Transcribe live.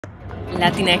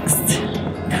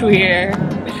Latinx, queer,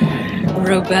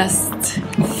 robust,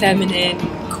 feminine,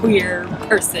 queer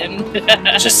person.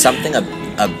 Just something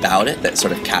about it that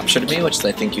sort of captured me, which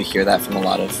I think you hear that from a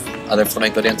lot of other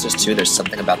flamenco dancers too. There's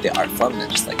something about the art form that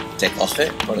just like te coge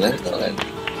por dentro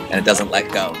and it doesn't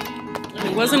let go.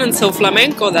 It wasn't until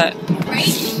flamenco that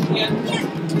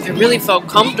I really felt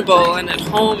comfortable and at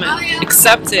home and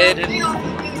accepted, and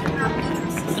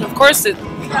of course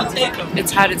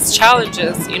it's had its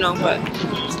challenges, you know, but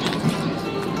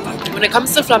when it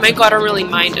comes to flamenco I don't really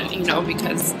mind it, you know,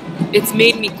 because it's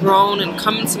made me grown and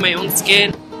come into my own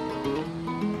skin.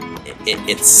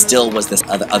 It still was this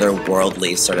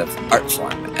otherworldly sort of art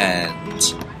form,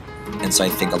 and so I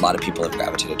think a lot of people have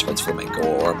gravitated towards flamenco,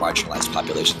 or marginalized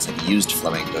populations have used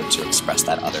flamenco to express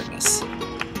that otherness.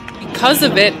 Because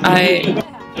of it,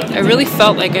 I really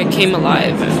felt like I came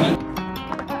alive.